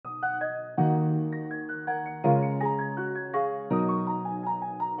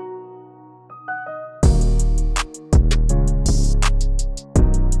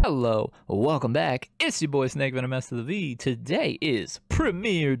hello, welcome back. It's your boy Snake Venom S to the V. Today is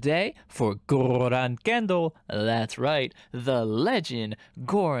premiere day for Gorran Kendall. That's right, the legend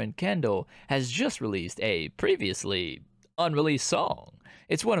Gorran Kendall has just released a previously unreleased song.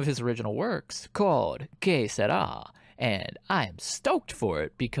 It's one of his original works called Quesera, and I am stoked for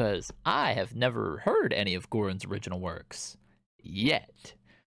it because I have never heard any of Gorran's original works yet.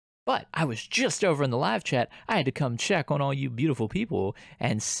 But I was just over in the live chat. I had to come check on all you beautiful people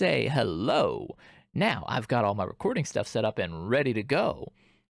and say hello. Now I've got all my recording stuff set up and ready to go.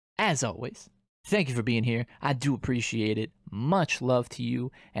 As always, thank you for being here. I do appreciate it. Much love to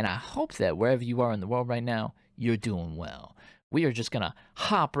you. And I hope that wherever you are in the world right now, you're doing well. We are just going to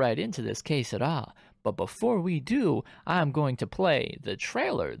hop right into this quesera. But before we do, I'm going to play the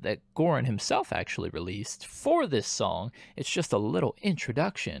trailer that Gorran himself actually released for this song. It's just a little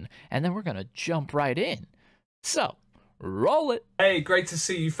introduction, and then we're going to jump right in. So, roll it! Hey, great to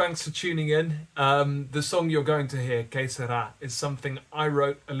see you. Thanks for tuning in. The song you're going to hear, Quesera, is something I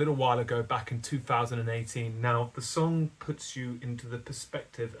wrote a little while ago, back in 2018. Now, the song puts you into the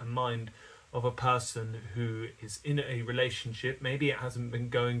perspective and mind of a person who is in a relationship. Maybe it hasn't been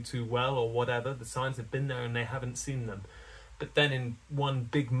going too well or whatever. The signs have been there and they haven't seen them. But then in one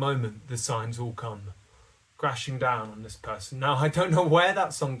big moment, the signs all come crashing down on this person. Now, I don't know where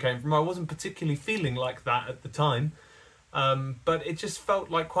that song came from. I wasn't particularly feeling like that at the time. But it just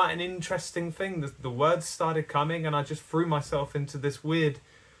felt like quite an interesting thing. The words started coming and I just threw myself into this weird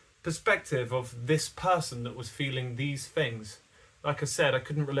perspective of this person that was feeling these things. Like I said, I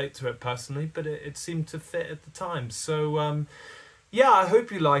couldn't relate to it personally, but it seemed to fit at the time. So, yeah, I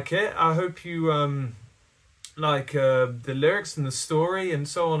hope you like it. I hope you like the lyrics and the story and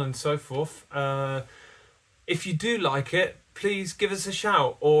so on and so forth. If you do like it, please give us a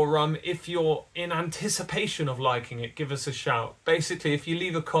shout. Or if you're in anticipation of liking it, give us a shout. Basically, if you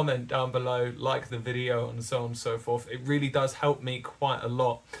leave a comment down below, like the video and so on and so forth, it really does help me quite a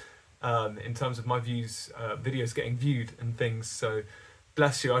lot. In terms of my views, videos getting viewed and things. So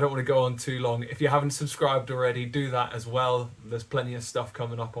bless you, I don't want to go on too long. If you haven't subscribed already, do that as well. There's plenty of stuff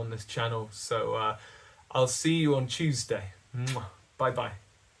coming up on this channel. So I'll see you on Tuesday. Bye bye.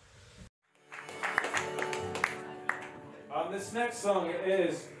 This next song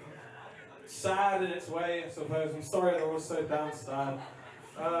is sad in its way, I suppose. I'm sorry that I was so damn sad.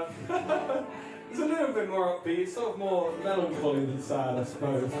 It's a little bit more upbeat, sort of more melancholy than sad, I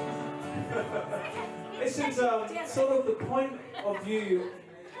suppose. This is sort of the point of view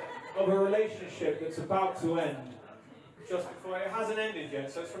of a relationship that's about to end. Just before it hasn't ended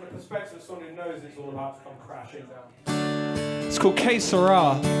yet, so it's from the perspective of someone who knows it's all about to come crashing down. It's called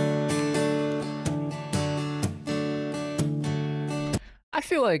Quesera. I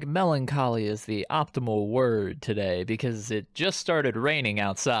feel like melancholy is the optimal word today because it just started raining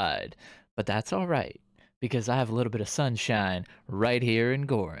outside. But that's all right, because I have a little bit of sunshine right here in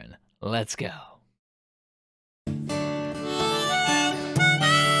Gorran. Let's go.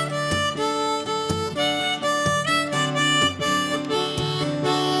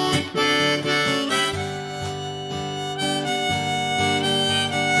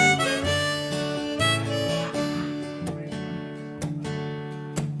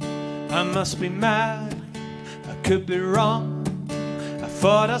 I must be mad, I could be wrong. I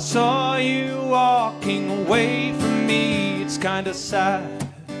thought I saw you walking away from me. It's kinda sad,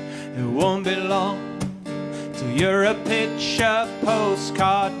 it won't be long till you're a picture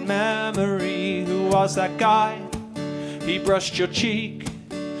postcard memory. Who was that guy? He brushed your cheek,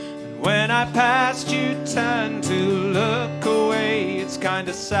 and when I passed you turned to look away. It's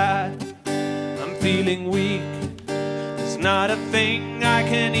kinda sad, I'm feeling weak. There's not a thing I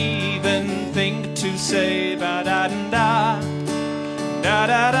can even think to say. Ba-da-da-da,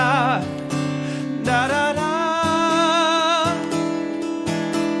 da-da-da, da-da-da.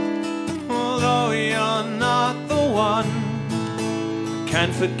 Although you're not the one, I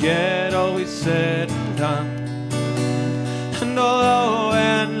can't forget all we said and done. And although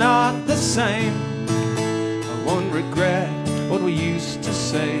we're not the same, I won't regret what we used to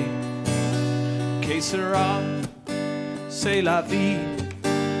say. Quesera, c'est la vie,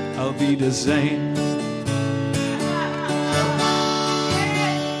 I'll be the same.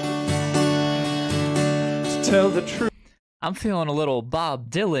 Tell the truth. I'm feeling a little Bob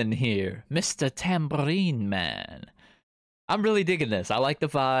Dylan here, Mr. Tambourine Man. I'm really digging this. I like the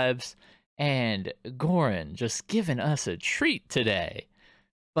vibes, and Gorran just giving us a treat today.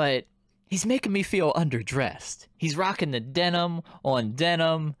 But he's making me feel underdressed. He's rocking the denim on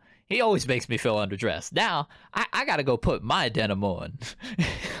denim. He always makes me feel underdressed. Now, I gotta go put my denim on.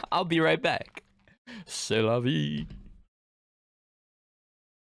 I'll be right back. C'est la vie.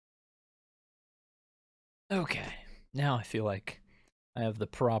 Okay, now I feel like I have the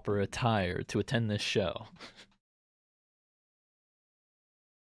proper attire to attend this show.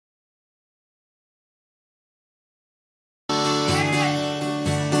 To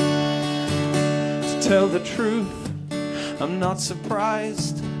tell the truth, I'm not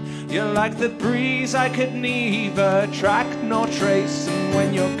surprised. You're like the breeze I could neither track nor trace. And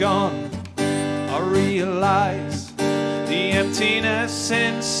when you're gone, I realize the emptiness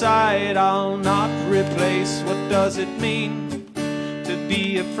inside I'll not replace. What does it mean to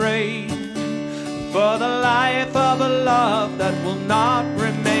be afraid for the life of a love that will not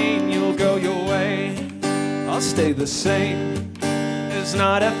remain? You'll go your way, I'll stay the same. There's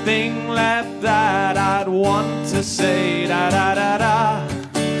not a thing left that I'd want to say. Da da da da,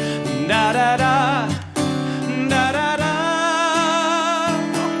 da da da, da da da.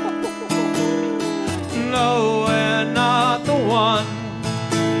 No, we're not the one.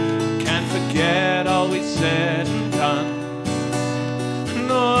 Can't forget all we said and done.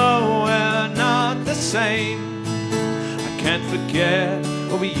 No, we're not the same. I can't forget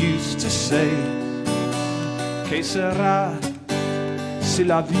what we used to say. Quesera, c'est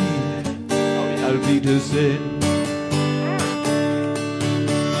la vie. Auf Wiedersehen.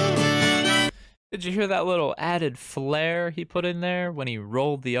 Did you hear that little added flair he put in there when he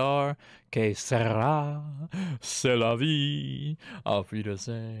rolled the R? Que sera, c'est la vie. Auf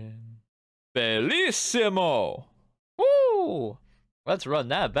Wiedersehen. Bellissimo! Woo! Let's run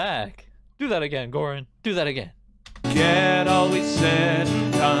that back. Do that again, Gorran. Do that again. Get all we said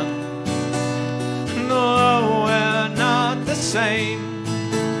and done. No, we're not the same.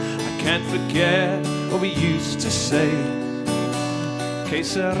 I can't forget what we used to say. Que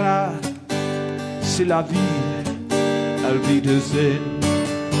sera, c'est la vie. Auf Wiedersehen.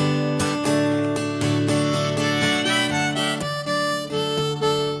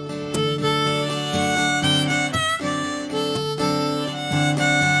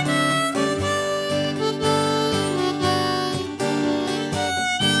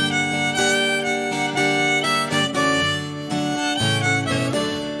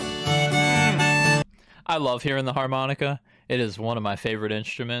 I love hearing the harmonica. It is one of my favorite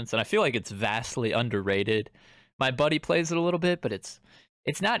instruments, and I feel like it's vastly underrated. My buddy plays it a little bit, but it's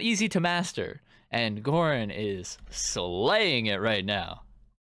not easy to master, and Gorran is slaying it right now.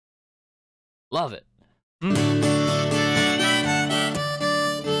 Love it.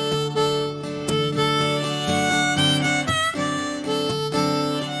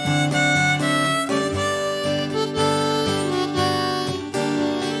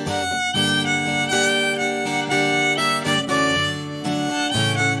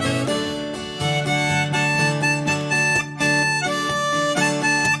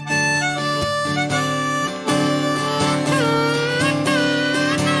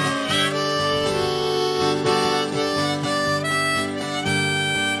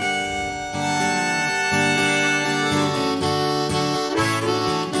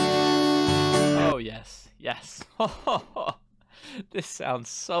 Yes. This sounds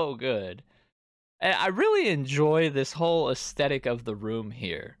so good. And I really enjoy this whole aesthetic of the room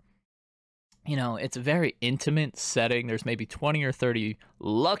here. You know, it's a very intimate setting. There's maybe 20 or 30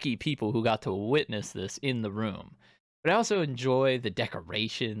 lucky people who got to witness this in the room. But I also enjoy the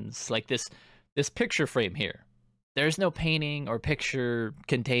decorations, like this picture frame here. There's no painting or picture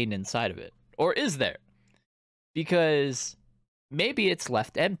contained inside of it. Or is there? Because maybe it's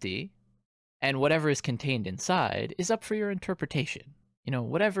left empty, and whatever is contained inside is up for your interpretation. You know,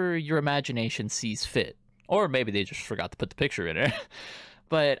 whatever your imagination sees fit. Or maybe they just forgot to put the picture in it.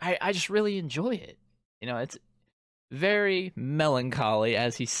 But I just really enjoy it. You know, it's very melancholy,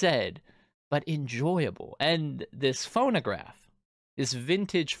 as he said, but enjoyable. And this phonograph, this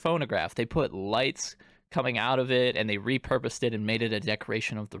vintage phonograph, they put lights coming out of it, and they repurposed it and made it a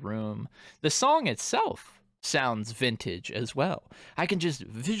decoration of the room. The song itself sounds vintage as well. I can just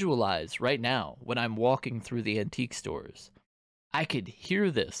visualize right now when I'm walking through the antique stores. I could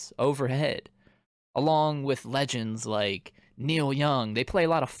hear this overhead, along with legends like Neil Young. They play a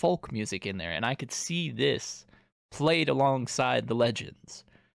lot of folk music in there, and I could see this played alongside the legends.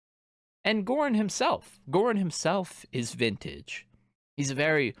 And Gorran himself is vintage. He's a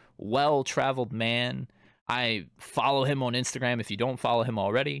very well-traveled man. I follow him on Instagram. If you don't follow him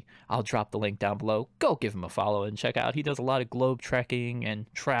already, I'll drop the link down below. Go give him a follow and check out. He does a lot of globe trekking and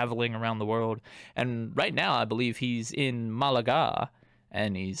traveling around the world. And right now, I believe he's in Malaga,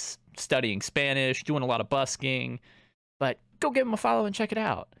 and he's studying Spanish, doing a lot of busking. But go give him a follow and check it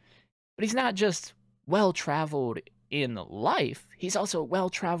out. But he's not just well-traveled in life. He's also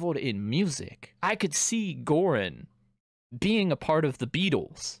well-traveled in music. I could see Gorran being a part of the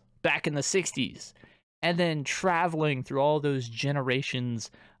Beatles back in the 60s. and then traveling through all those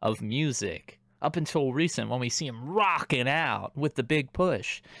generations of music up until recent when we see him rocking out with the Big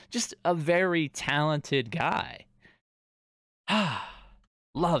Push. Just a very talented guy.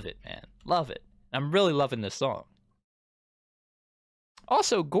 Love it, man. Love it. I'm really loving this song.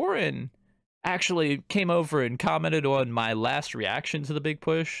 Also, Gorran actually came over and commented on my last reaction to the Big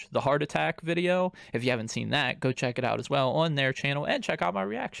Push, the heart attack video. If you haven't seen that, go check it out as well on their channel and check out my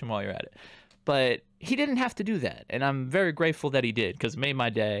reaction while you're at it. But he didn't have to do that, and I'm very grateful that he did, because it made my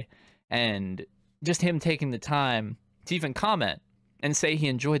day. And just him taking the time to even comment and say he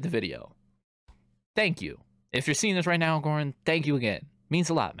enjoyed the video. Thank you. If you're seeing this right now, Gorran, thank you again. Means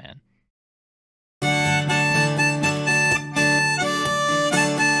a lot, man.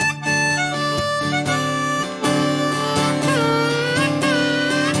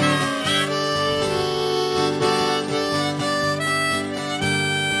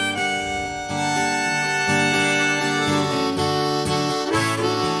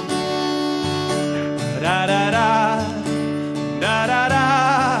 Da da da, da da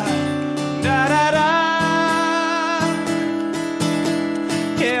da, da da da.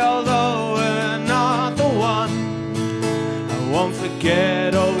 Yeah, although we're not the one, I won't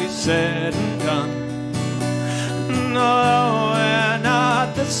forget all we said and done. No, we're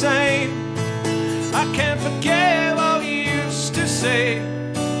not the same. I can't forget what we used to say.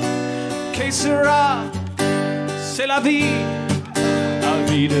 Quesera, c'est la vie, auf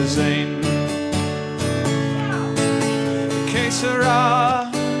Wiedersehen. Sera,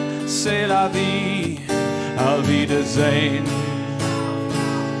 c'est la vie, auf Wiedersehen.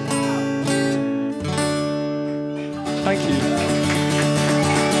 Thank you.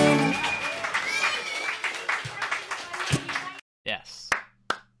 Yes.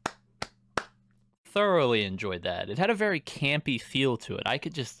 Thoroughly enjoyed that. It had a very campy feel to it. I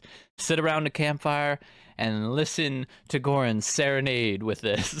could just sit around a campfire and listen to Gorran's serenade with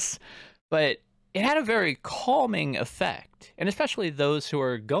this. But it had a very calming effect, and especially those who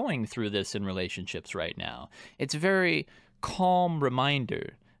are going through this in relationships right now. It's a very calm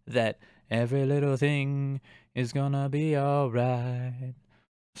reminder that every little thing is gonna be alright,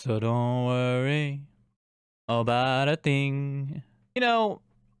 so don't worry about a thing. You know,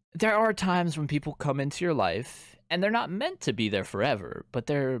 there are times when people come into your life, and they're not meant to be there forever, but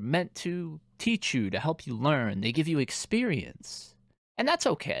they're meant to teach you, to help you learn. They give you experience, and that's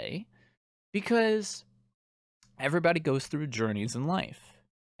okay. Because everybody goes through journeys in life,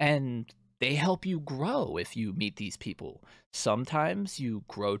 and they help you grow if you meet these people. Sometimes you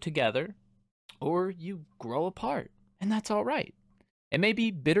grow together, or you grow apart, and that's all right. It may be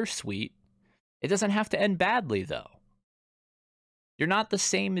bittersweet. It doesn't have to end badly, though. You're not the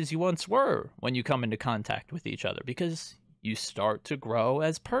same as you once were when you come into contact with each other, because you start to grow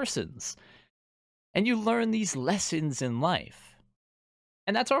as persons, and you learn these lessons in life.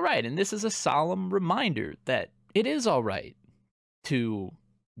 And that's all right. And this is a solemn reminder that it is all right to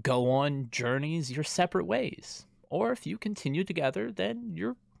go on journeys your separate ways. Or if you continue together, then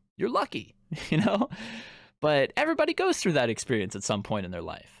you're lucky, you know? But everybody goes through that experience at some point in their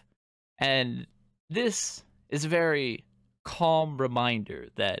life. And this is a very calm reminder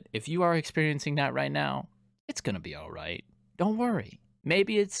that if you are experiencing that right now, it's going to be all right. Don't worry.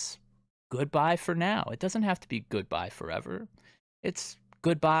 Maybe it's goodbye for now. It doesn't have to be goodbye forever. It's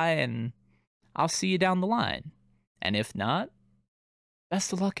goodbye, and I'll see you down the line. And if not,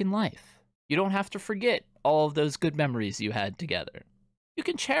 best of luck in life. You don't have to forget all of those good memories you had together. You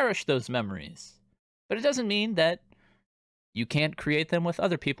can cherish those memories, but it doesn't mean that you can't create them with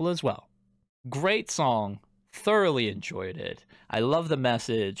other people as well. Great song. Thoroughly enjoyed it. I love the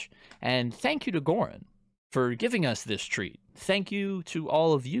message, and thank you to Gorran for giving us this treat. Thank you to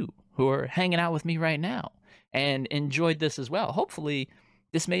all of you who are hanging out with me right now and enjoyed this as well. Hopefully,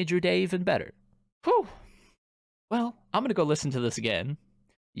 this made your day even better. Whew. Well, I'm going to go listen to this again.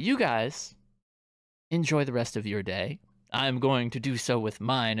 You guys enjoy the rest of your day. I'm going to do so with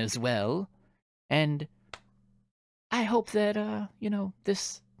mine as well. And I hope that,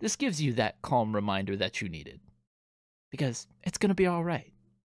 this gives you that calm reminder that you needed. Because it's going to be all right.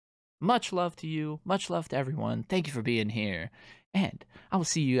 Much love to you. Much love to everyone. Thank you for being here. And I will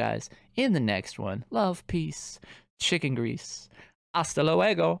see you guys in the next one. Love, peace, chicken grease. Hasta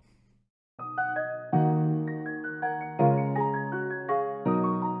luego.